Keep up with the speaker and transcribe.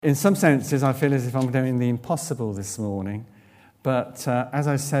In some senses, I feel as if I'm doing the impossible this morning, but as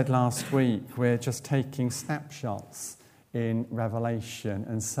I said last week, we're just taking snapshots in Revelation,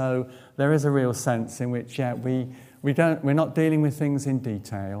 and so there is a real sense in which, we're not dealing with things in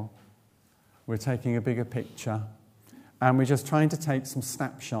detail. We're taking a bigger picture, and we're just trying to take some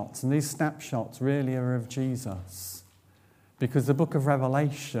snapshots, and these snapshots really are of Jesus, because the book of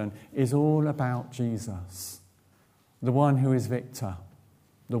Revelation is all about Jesus, the one who is victor,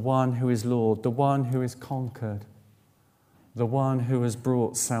 the one who is Lord, the one who is conquered, the one who has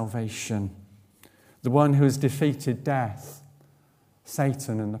brought salvation, the one who has defeated death,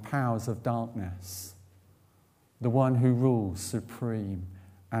 Satan and the powers of darkness, the one who rules supreme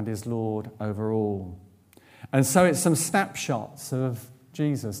and is Lord over all. And so it's some snapshots of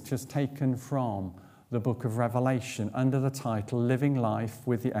Jesus just taken from the book of Revelation under the title Living Life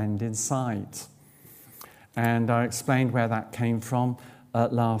with the End in Sight. And I explained where that came from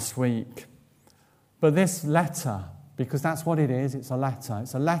last week. But this letter, because that's what it is, it's a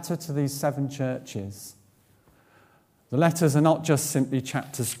letter to these 7 churches. The letters are not just simply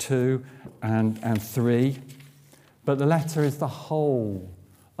chapters 2 and 3, but the letter is the whole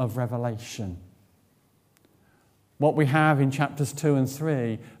of Revelation. What we have in chapters 2 and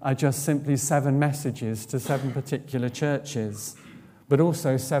 3 are just simply 7 messages to 7 particular churches, but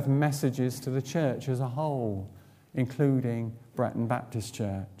also 7 messages to the church as a whole, including Bretton Baptist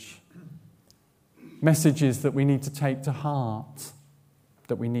Church. Messages that we need to take to heart,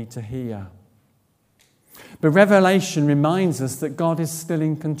 that we need to hear. But Revelation reminds us that God is still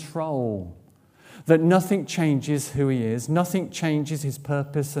in control, that nothing changes who he is, nothing changes his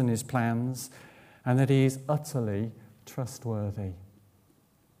purpose and his plans, and that he is utterly trustworthy.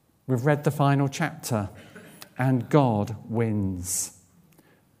 We've read the final chapter, and God wins.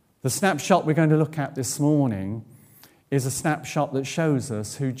 The snapshot we're going to look at this morning is a snapshot that shows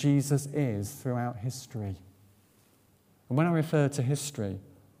us who Jesus is throughout history. And when I refer to history,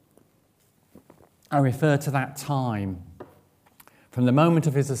 I refer to that time from the moment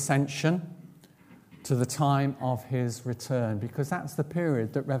of his ascension to the time of his return, because that's the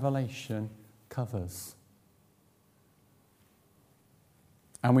period that Revelation covers.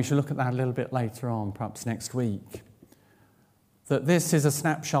 And we shall look at that a little bit later on, perhaps next week. That this is a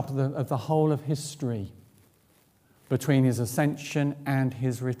snapshot of the whole of history between his ascension and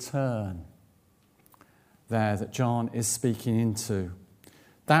his return there that John is speaking into.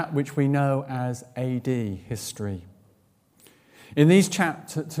 That which we know as AD history. In these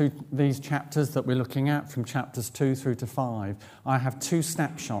chapters that we're looking at, from chapters 2 through to 5, I have 2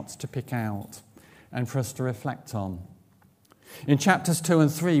 snapshots to pick out and for us to reflect on. In chapters 2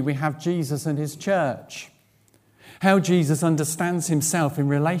 and 3, we have Jesus and his church. How Jesus understands himself in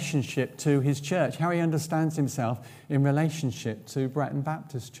relationship to his church. How he understands himself in relationship to Bretton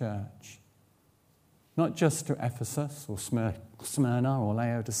Baptist Church. Not just to Ephesus or Smyrna or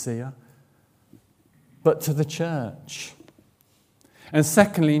Laodicea, but to the church. And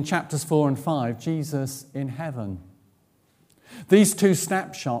secondly, in chapters 4 and 5, Jesus in heaven. These 2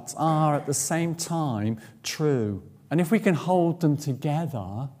 snapshots are at the same time true. And if we can hold them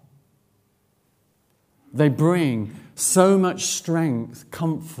together, they bring so much strength,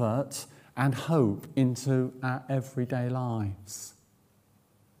 comfort, and hope into our everyday lives.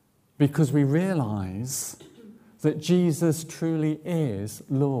 Because we realize that Jesus truly is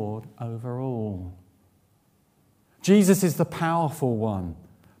Lord over all. Jesus is the powerful one,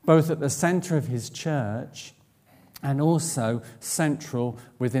 both at the centre of his church and also central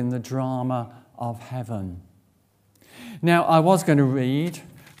within the drama of heaven. Now, I was going to read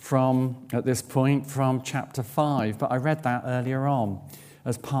at this point from chapter 5, but I read that earlier on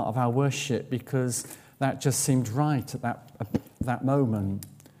as part of our worship because that just seemed right at that moment.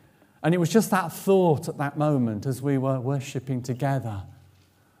 And it was just that thought at that moment as we were worshipping together.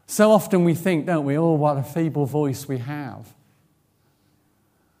 So often we think, don't we, oh, what a feeble voice we have.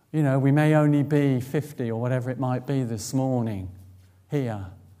 You know, we may only be 50 or whatever it might be this morning here.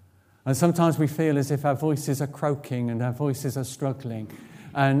 And sometimes we feel as if our voices are croaking and our voices are struggling.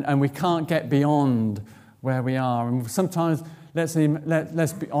 And we can't get beyond where we are. And sometimes, let's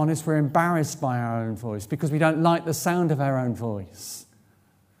be honest, we're embarrassed by our own voice because we don't like the sound of our own voice.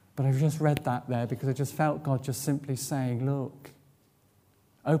 But I've just read that there because I just felt God just simply saying, look,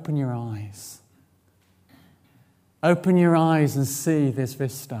 open your eyes. Open your eyes and see this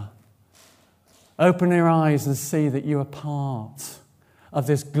vista. Open your eyes and see that you are part of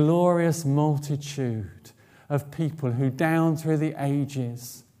this glorious multitude of people who down through the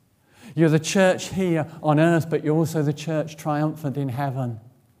ages, you're the church here on earth, but you're also the church triumphant in heaven.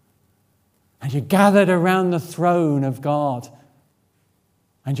 And you're gathered around the throne of God.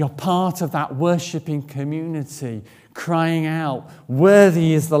 And you're part of that worshipping community, crying out,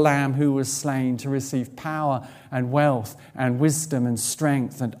 "Worthy is the Lamb who was slain to receive power and wealth and wisdom and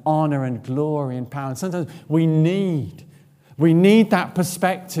strength and honor and glory and power." And sometimes we need that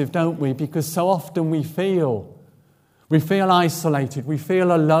perspective, don't we? Because so often we feel isolated, we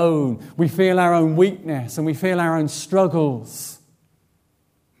feel alone, we feel our own weakness and we feel our own struggles.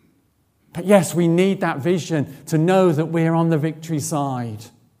 But yes, we need that vision to know that we're on the victory side.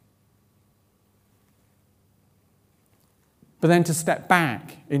 But then to step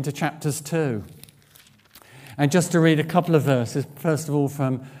back into chapters 2. And just to read a couple of verses, first of all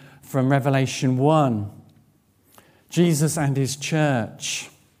from Revelation 1. Jesus and his church.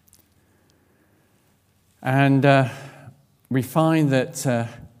 And we find that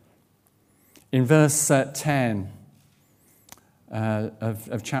in verse 10,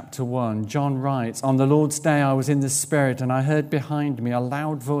 of chapter 1, John writes, "On the Lord's day I was in the Spirit, and I heard behind me a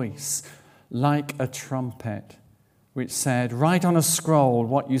loud voice like a trumpet, which said, 'Write on a scroll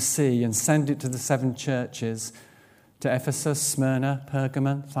what you see and send it to the 7 churches, to Ephesus, Smyrna,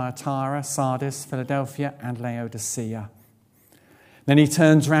 Pergamon, Thyatira, Sardis, Philadelphia, and Laodicea.'" Then he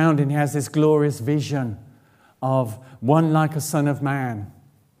turns round and he has this glorious vision of one like a son of man.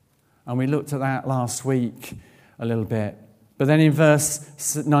 And we looked at that last week a little bit. But then in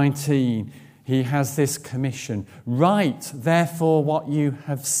verse 19, he has this commission. "Write, therefore, what you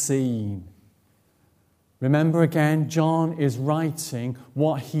have seen." Remember again, John is writing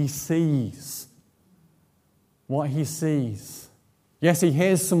what he sees. What he sees. Yes, he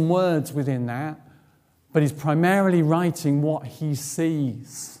hears some words within that, but he's primarily writing what he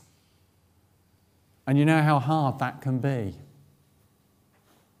sees. And you know how hard that can be,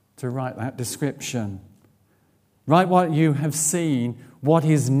 to write that description. Write what you have seen, what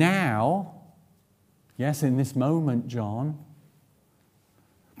is now, yes, in this moment, John,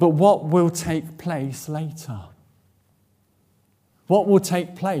 but what will take place later. What will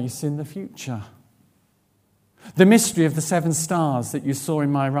take place in the future. The mystery of the 7 stars that you saw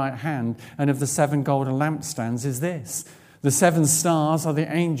in my right hand and of the 7 golden lampstands is this. The 7 stars are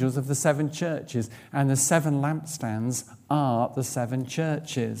the angels of the 7 churches, and the 7 lampstands are the 7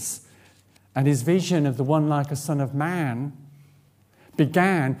 churches. And his vision of the one like a son of man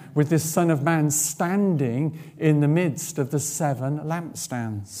began with this son of man standing in the midst of the 7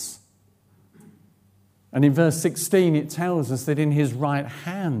 lampstands. And in verse 16 it tells us that in his right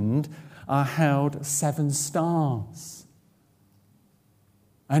hand are held 7 stars.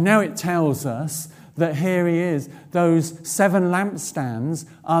 And now it tells us that here he is, those 7 lampstands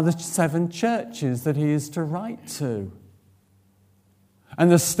are the 7 churches that he is to write to.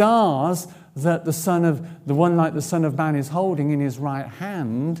 And the stars that the one like the Son of Man is holding in his right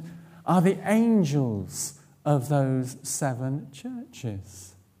hand are the angels of those 7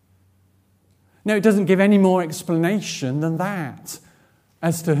 churches. Now, it doesn't give any more explanation than that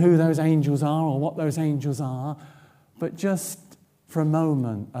as to who those angels are or what those angels are, but just for a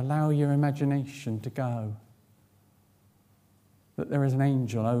moment, allow your imagination to go. That there is an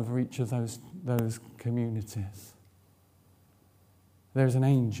angel over each of those communities. There is an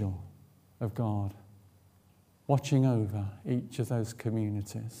angel of God watching over each of those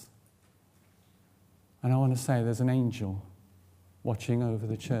communities. And I want to say there's an angel watching over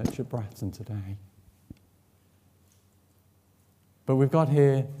the church at Bratton today. But we've got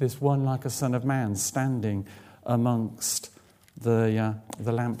here this one like a son of man standing amongst the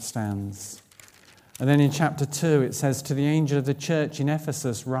lampstands. And then in chapter 2 it says, "To the angel of the church in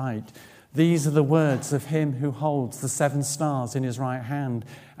Ephesus write, these are the words of him who holds the 7 stars in his right hand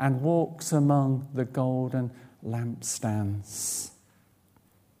and walks among the golden lampstands."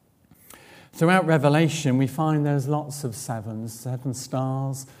 Throughout Revelation, we find there's lots of 7s, 7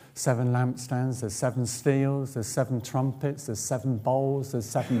 stars, 7 lampstands, there's 7 seals, there's 7 trumpets, there's 7 bowls, there's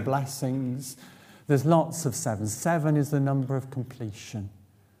 7 blessings. There's lots of 7. 7 is the number of completion,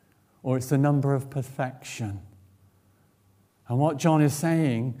 or it's the number of perfection. And what John is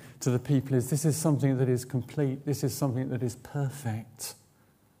saying to the people is this is something that is complete, this is something that is perfect.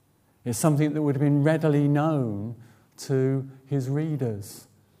 It's something that would have been readily known to his readers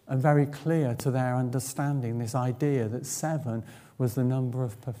and very clear to their understanding, this idea that 7 was the number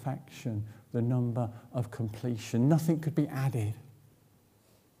of perfection, the number of completion. Nothing could be added.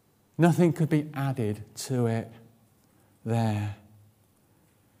 Nothing could be added to it there.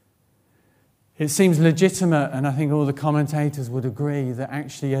 It seems legitimate, and I think all the commentators would agree, that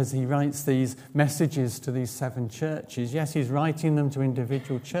actually as he writes these messages to these 7 churches, yes, he's writing them to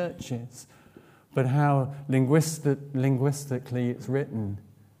individual churches, but how linguistically it's written,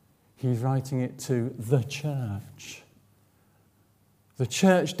 he's writing it to the church The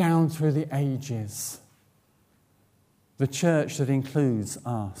church down through the ages. The church that includes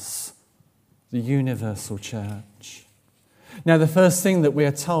us. The universal church. Now, the first thing that we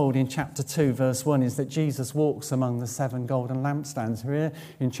are told in chapter 2, verse 1 is that Jesus walks among the 7 golden lampstands. Here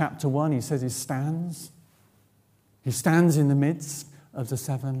in chapter 1, he says he stands. He stands in the midst of the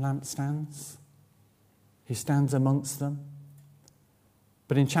 7 lampstands. He stands amongst them.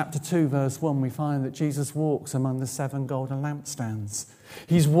 But in chapter 2, verse 1, we find that Jesus walks among the 7 golden lampstands.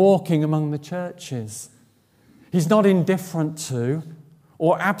 He's walking among the churches. He's not indifferent to,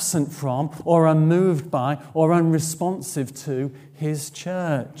 or absent from, or unmoved by, or unresponsive to his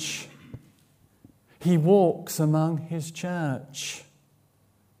church. He walks among his church.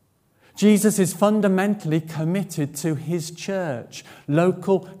 Jesus is fundamentally committed to his church,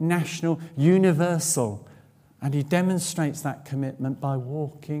 local, national, universal, and he demonstrates that commitment by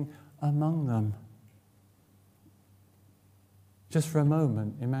walking among them. Just for a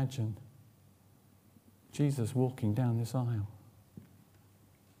moment, imagine Jesus walking down this aisle.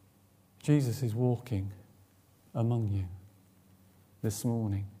 Jesus is walking among you this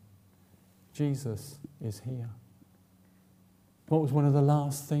morning. Jesus is here. What was one of the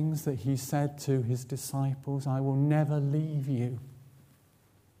last things that he said to his disciples? I will never leave you.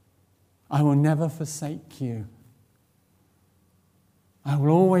 I will never forsake you. I will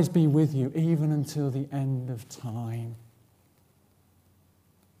always be with you, even until the end of time.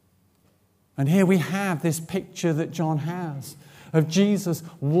 And here we have this picture that John has of Jesus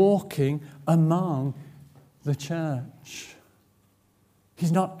walking among the church.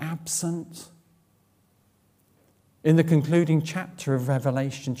 He's not absent. In the concluding chapter of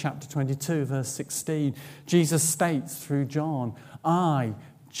Revelation, chapter 22, verse 16, Jesus states through John, I,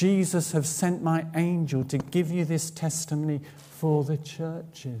 Jesus, have sent my angel to give you this testimony for the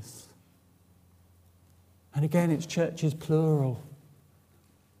churches. And again, it's churches plural.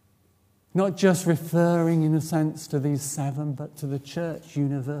 Not just referring in a sense to these 7, but to the church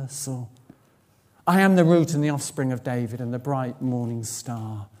universal. I am the root and the offspring of David and the bright morning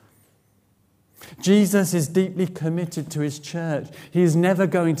star. Jesus is deeply committed to his church. He is never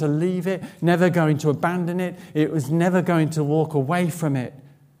going to leave it, never going to abandon it. It was never going to walk away from it,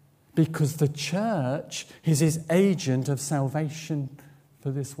 because the church is his agent of salvation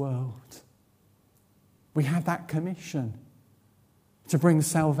for this world. We have that commission to bring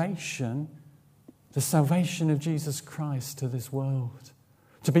salvation, the salvation of Jesus Christ to this world,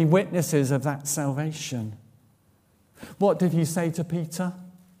 to be witnesses of that salvation. What did he say to Peter?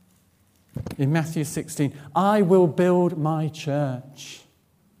 In Matthew 16, I will build my church,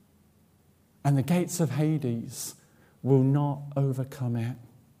 and the gates of Hades will not overcome it.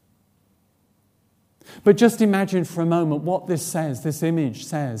 But just imagine for a moment what this image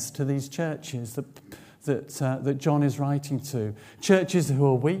says to these churches that John is writing to. Churches who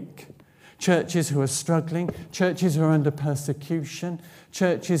are weak, churches who are struggling, churches who are under persecution,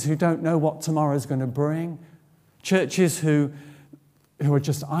 churches who don't know what tomorrow is going to bring, churches who are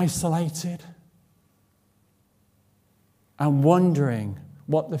just isolated and wondering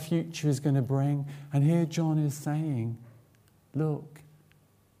what the future is going to bring. And here John is saying, look,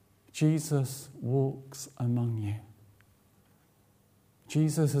 Jesus walks among you.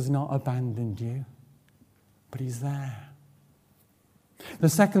 Jesus has not abandoned you, but he's there. The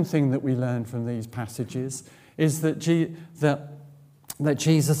second thing that we learn from these passages is that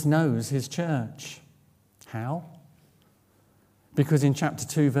Jesus knows his church. How? Because in chapter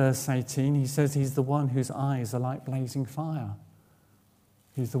 2, verse 18, he says he's the one whose eyes are like blazing fire.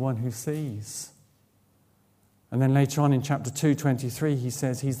 He's the one who sees. And then later on in chapter 2:23, he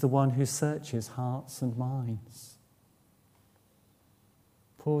says he's the one who searches hearts and minds.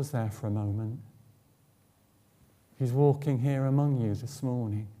 Pause there for a moment. He's walking here among you this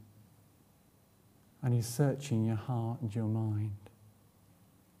morning, and he's searching your heart and your mind.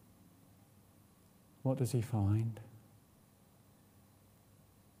 What does he find?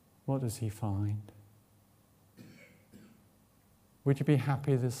 What does he find? Would you be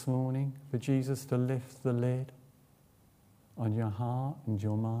happy this morning for Jesus to lift the lid on your heart and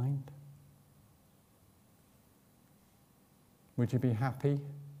your mind? Would you be happy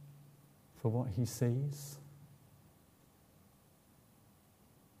for what he sees?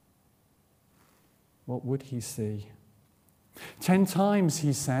 What would he see? 10 times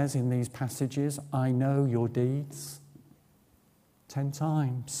he says in these passages, I know your deeds. 10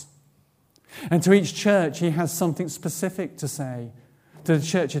 times. And to each church he has something specific to say. To the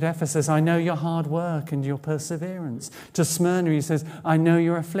church at Ephesus, I know your hard work and your perseverance. To Smyrna, he says, I know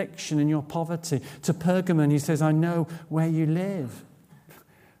your affliction and your poverty. To Pergamon, he says, I know where you live.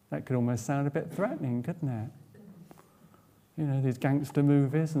 That could almost sound a bit threatening, couldn't it? these gangster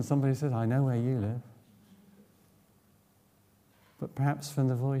movies, and somebody says, I know where you live. But perhaps from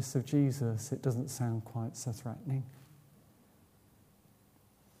the voice of Jesus, it doesn't sound quite so threatening.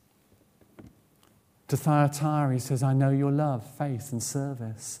 To Thyatira, he says, I know your love, faith, and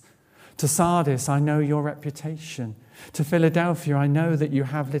service. To Sardis, I know your reputation. To Philadelphia, I know that you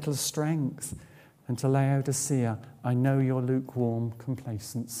have little strength. And to Laodicea, I know your lukewarm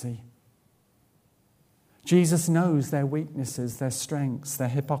complacency. Jesus knows their weaknesses, their strengths, their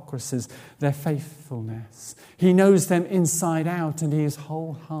hypocrisies, their faithfulness. He knows them inside out, and he is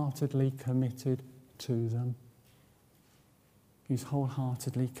wholeheartedly committed to them. He's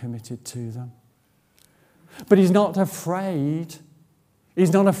wholeheartedly committed to them. But he's not afraid.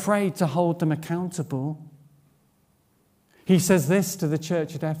 He's not afraid to hold them accountable. He says this to the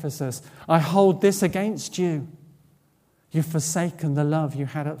church at Ephesus, I hold this against you. You've forsaken the love you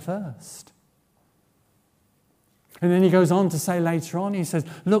had at first. And then he goes on to say later on, he says,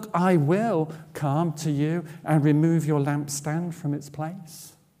 look, I will come to you and remove your lampstand from its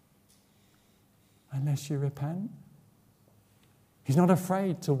place unless you repent. He's not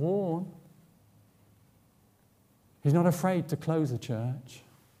afraid to warn. He's not afraid to close a church.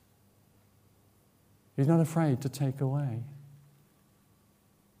 He's not afraid to take away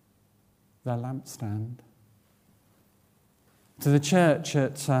their lampstand. To the church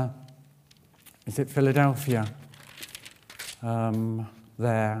at, Philadelphia?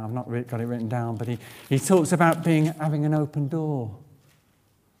 There, I've not got it written down, but he talks about having an open door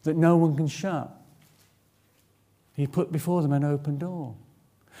that no one can shut. He put before them an open door.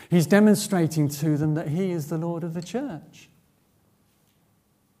 He's demonstrating to them that he is the Lord of the church.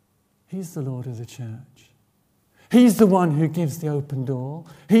 He's the Lord of the church. He's the one who gives the open door.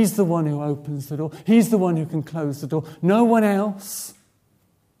 He's the one who opens the door. He's the one who can close the door. No one else.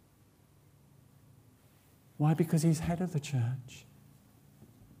 Why? Because he's head of the church.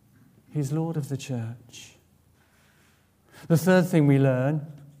 He's Lord of the church. The third thing we learn,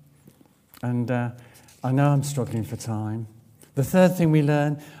 and I know I'm struggling for time, the third thing we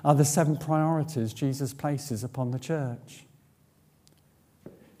learn are the 7 priorities Jesus places upon the church.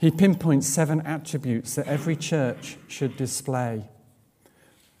 He pinpoints 7 attributes that every church should display.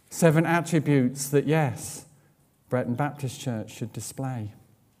 7 attributes that, yes, Bretton Baptist Church should display.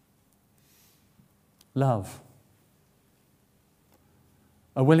 Love.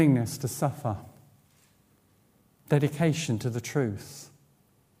 A willingness to suffer. Dedication to the truth.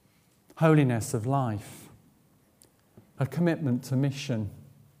 Holiness of life. A commitment to mission.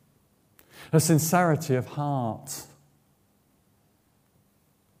 A sincerity of heart.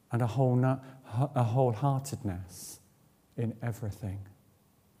 And a wholeheartedness in everything.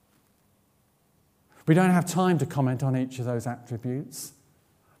 We don't have time to comment on each of those attributes,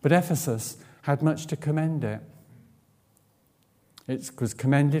 but Ephesus had much to commend it. It was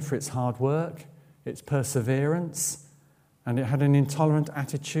commended for its hard work, its perseverance, and it had an intolerant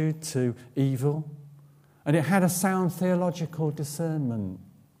attitude to evil, and it had a sound theological discernment.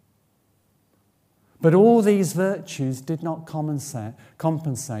 But all these virtues did not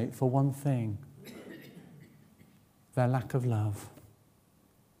compensate for one thing: their lack of love.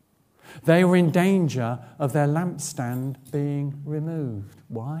 They were in danger of their lampstand being removed.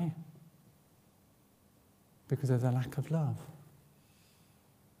 Why? Because of their lack of love.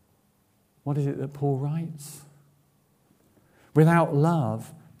 What is it that Paul writes? Without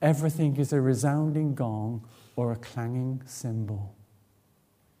love, everything is a resounding gong or a clanging cymbal.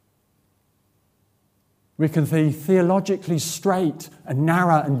 We can be theologically straight and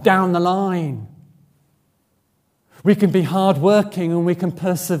narrow and down the line. We can be hard-working and we can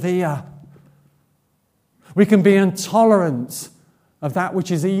persevere. We can be intolerant of that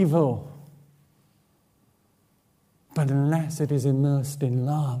which is evil. But unless it is immersed in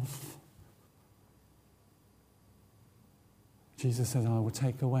love, Jesus says, I will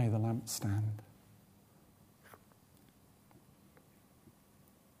take away the lampstand.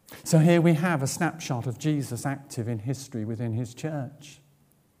 So here we have a snapshot of Jesus active in history within his church.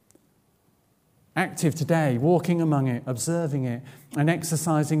 Active today, walking among it, observing it, and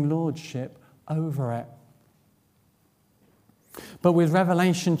exercising lordship over it. But with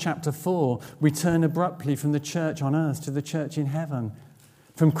Revelation chapter 4, we turn abruptly from the church on earth to the church in heaven.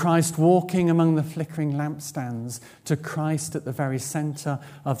 From Christ walking among the flickering lampstands to Christ at the very centre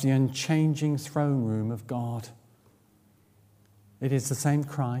of the unchanging throne room of God. It is the same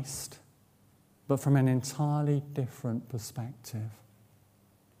Christ, but from an entirely different perspective.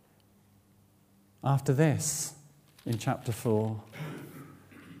 After this, in chapter 4,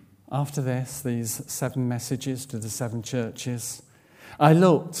 after this, these 7 messages to the 7 churches, I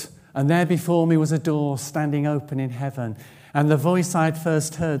looked, and there before me was a door standing open in heaven, And the voice I had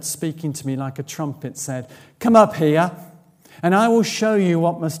first heard speaking to me like a trumpet said, "Come up here, and I will show you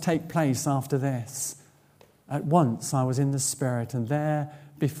what must take place after this." At once I was in the Spirit, and there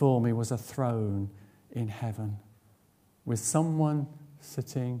before me was a throne in heaven, with someone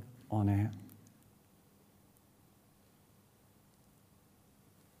sitting on it.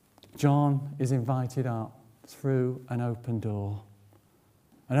 John is invited up through an open door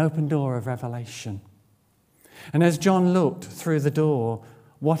of revelation. And as John looked through the door,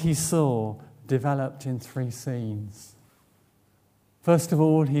 what he saw developed in three scenes. First of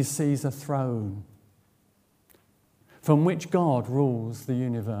all, he sees a throne from which God rules the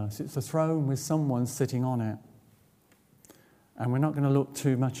universe. It's a throne with someone sitting on it. And we're not going to look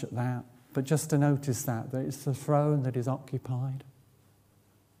too much at that, but just to notice that it's the throne that is occupied.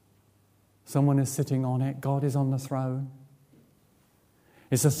 Someone is sitting on it. God is on the throne.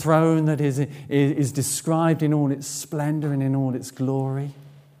 It's a throne that is described in all its splendor and in all its glory.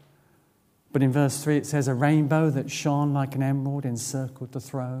 But in verse 3 it says, a rainbow that shone like an emerald encircled the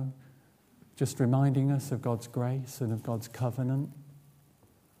throne, just reminding us of God's grace and of God's covenant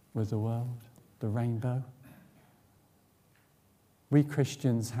with the world, the rainbow. We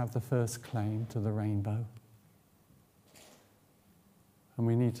Christians have the first claim to the rainbow. And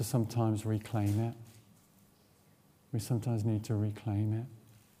we need to sometimes reclaim it. We sometimes need to reclaim it.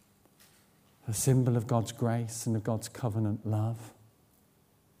 A symbol of God's grace and of God's covenant love.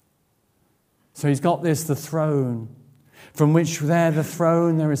 So he's got the throne, from which the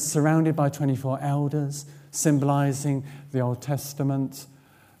throne there is surrounded by 24 elders, symbolizing the Old Testament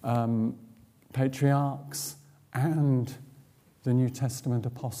patriarchs and the New Testament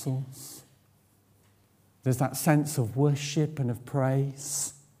apostles. There's that sense of worship and of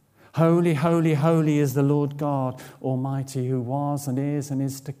praise. Holy, holy, holy is the Lord God Almighty, who was and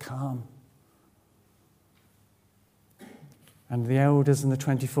is to come. And the elders and the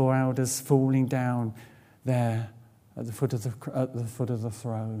 24 elders falling down there at the foot of the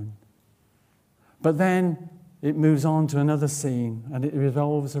throne. But then it moves on to another scene, and it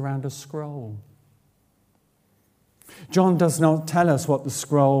revolves around a scroll. John does not tell us what this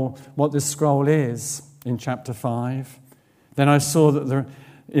scroll is in chapter 5. Then I saw that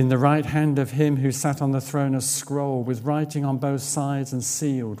in the right hand of him who sat on the throne a scroll with writing on both sides and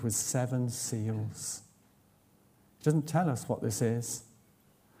sealed with 7 seals. It doesn't tell us what this is.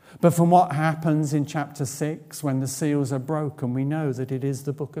 But from what happens in chapter 6, when the seals are broken, we know that it is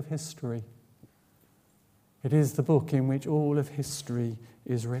the book of history. It is the book in which all of history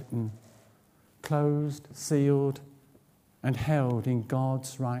is written, closed, sealed, and held in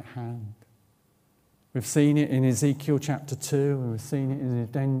God's right hand. We've seen it in Ezekiel chapter 2, and we've seen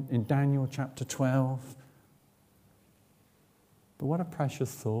it in Daniel chapter 12. But what a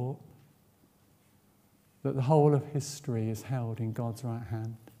precious thought, that the whole of history is held in God's right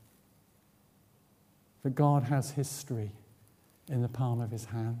hand. That God has history in the palm of his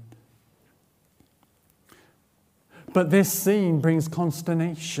hand. But this scene brings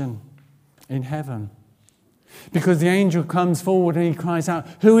consternation in heaven. Because the angel comes forward and he cries out,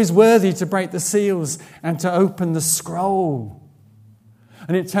 "Who is worthy to break the seals and to open the scroll?"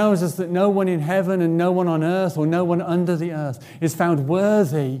 And it tells us that no one in heaven and no one on earth or no one under the earth is found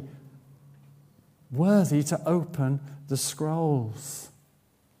worthy to open the scrolls.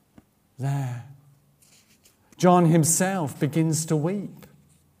 There. John himself begins to weep.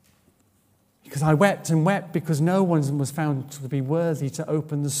 Because I wept and wept because no one was found to be worthy to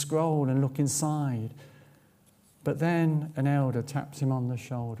open the scroll and look inside. But then an elder taps him on the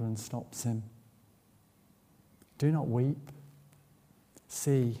shoulder and stops him. Do not weep.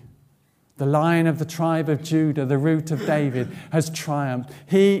 See, the Lion of the tribe of Judah, the Root of David, has triumphed.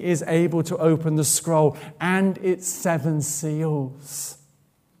 He is able to open the scroll and its 7 seals.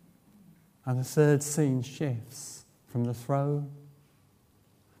 And the third scene shifts from the throne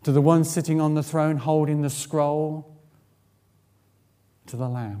to the one sitting on the throne holding the scroll to the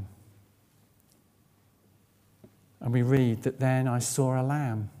Lamb. And we read that then I saw a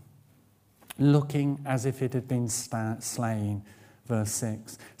lamb looking as if it had been slain, verse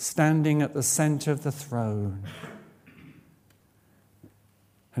 6, standing at the center of the throne.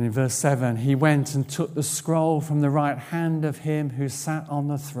 And in verse 7, he went and took the scroll from the right hand of him who sat on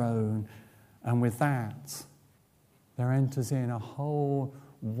the throne. And with that, there enters in a whole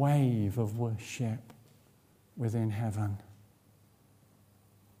wave of worship within heaven.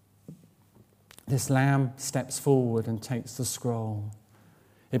 This lamb steps forward and takes the scroll.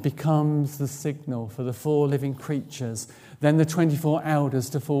 It becomes the signal for the 4 living creatures, then the 24 elders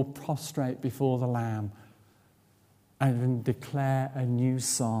to fall prostrate before the lamb and declare a new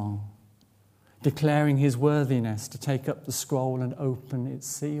song, declaring his worthiness to take up the scroll and open its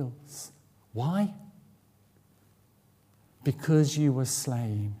seals. Why? Because you were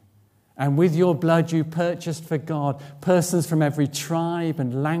slain, and with your blood you purchased for God persons from every tribe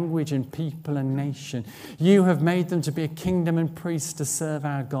and language and people and nation. You have made them to be a kingdom and priests to serve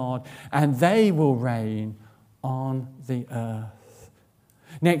our God, and they will reign on the earth.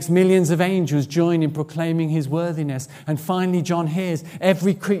 Next, millions of angels join in proclaiming his worthiness. And finally, John hears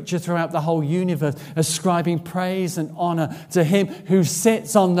every creature throughout the whole universe ascribing praise and honor to him who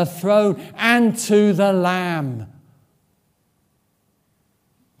sits on the throne and to the Lamb.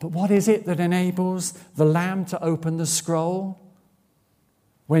 But what is it that enables the Lamb to open the scroll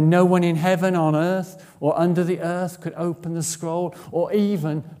when no one in heaven, on earth, or under the earth could open the scroll or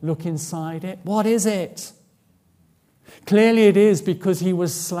even look inside it? What is it? Clearly it is because he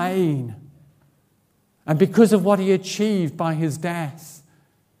was slain and because of what he achieved by his death.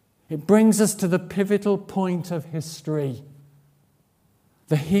 It brings us to the pivotal point of history,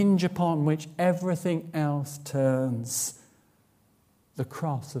 the hinge upon which everything else turns. The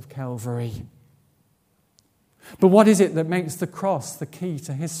cross of Calvary. But what is it that makes the cross the key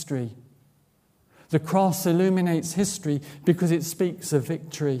to history? The cross illuminates history because it speaks of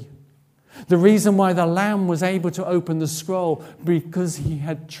victory. The reason why the Lamb was able to open the scroll, because he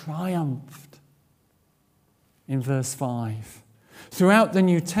had triumphed. In verse 5. Throughout the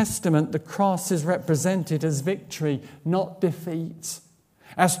New Testament, the cross is represented as victory, not defeat.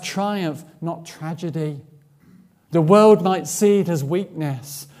 As triumph, not tragedy. The world might see it as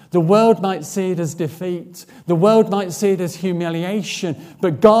weakness. The world might see it as defeat. The world might see it as humiliation.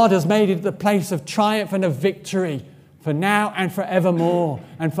 But God has made it the place of triumph and of victory for now and forevermore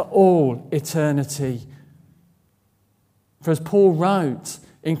and for all eternity. For as Paul wrote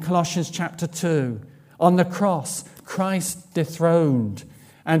in Colossians chapter 2, on the cross, Christ dethroned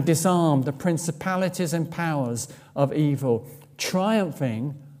and disarmed the principalities and powers of evil,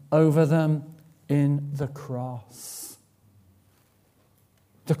 triumphing over them in the cross.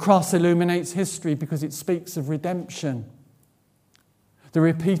 The cross illuminates history because it speaks of redemption. The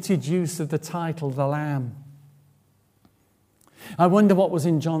repeated use of the title, the Lamb. I wonder what was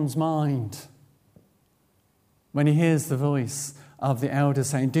in John's mind when he hears the voice of the elder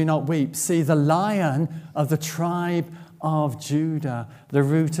saying, "Do not weep. See, the Lion of the tribe of Judah, the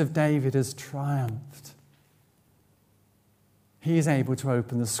Root of David, has triumphed. He is able to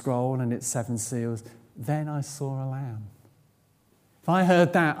open the scroll and its 7 seals. Then I saw a lamb." If I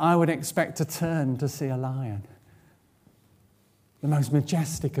heard that, I would expect to turn to see a lion. The most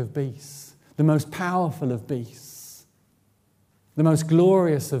majestic of beasts, the most powerful of beasts, the most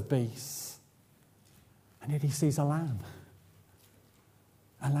glorious of beasts. And yet he sees a lamb.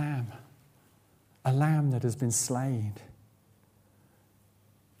 A lamb. A lamb that has been slain.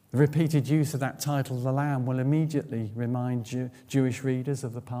 The repeated use of that title, the Lamb, will immediately remind Jewish readers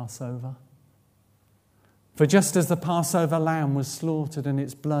of the Passover. For just as the Passover lamb was slaughtered and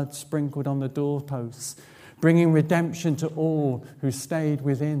its blood sprinkled on the doorposts, bringing redemption to all who stayed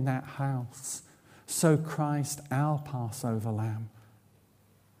within that house, so Christ, our Passover lamb,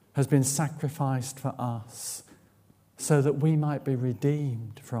 has been sacrificed for us so that we might be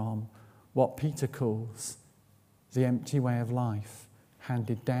redeemed from what Peter calls the empty way of life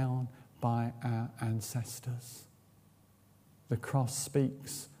handed down by our ancestors. The cross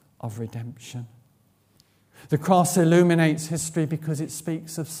speaks of redemption. The cross illuminates history because it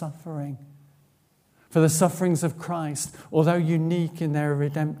speaks of suffering. For the sufferings of Christ, although unique in their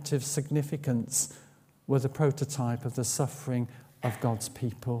redemptive significance, were the prototype of the suffering of God's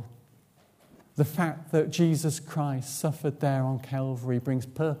people. The fact that Jesus Christ suffered there on Calvary brings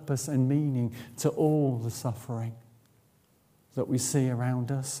purpose and meaning to all the suffering that we see around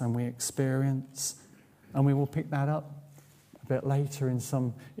us and we experience. And we will pick that up a bit later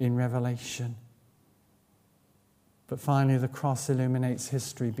in Revelation. But finally, the cross illuminates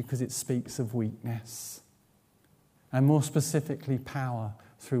history because it speaks of weakness. And more specifically, power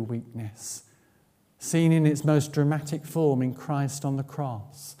through weakness. Seen in its most dramatic form in Christ on the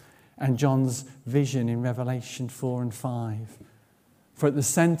cross and John's vision in Revelation 4 and 5. For at the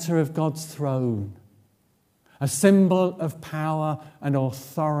centre of God's throne, a symbol of power and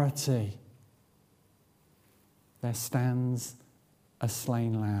authority, there stands a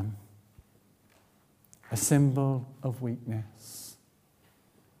slain lamb, a symbol of weakness.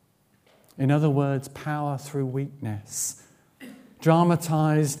 In other words, power through weakness,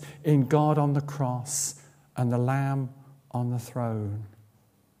 dramatized in God on the cross and the Lamb on the throne,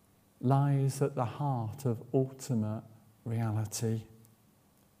 lies at the heart of ultimate reality.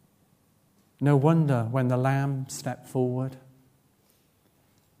 No wonder when the Lamb stepped forward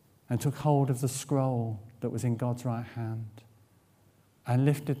and took hold of the scroll that was in God's right hand and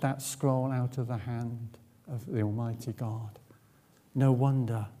lifted that scroll out of the hand of the Almighty God. No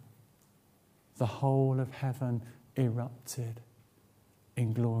wonder the whole of heaven erupted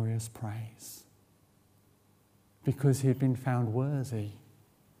in glorious praise, because he had been found worthy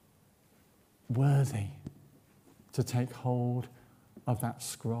to take hold of that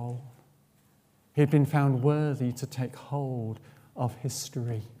scroll. He had been found worthy to take hold of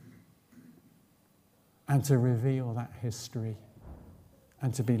history and to reveal that history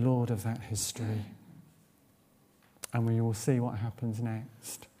and to be Lord of that history. And we will see what happens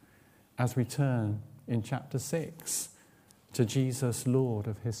next as we turn in chapter 6 to Jesus, Lord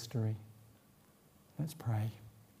of history. Let's pray.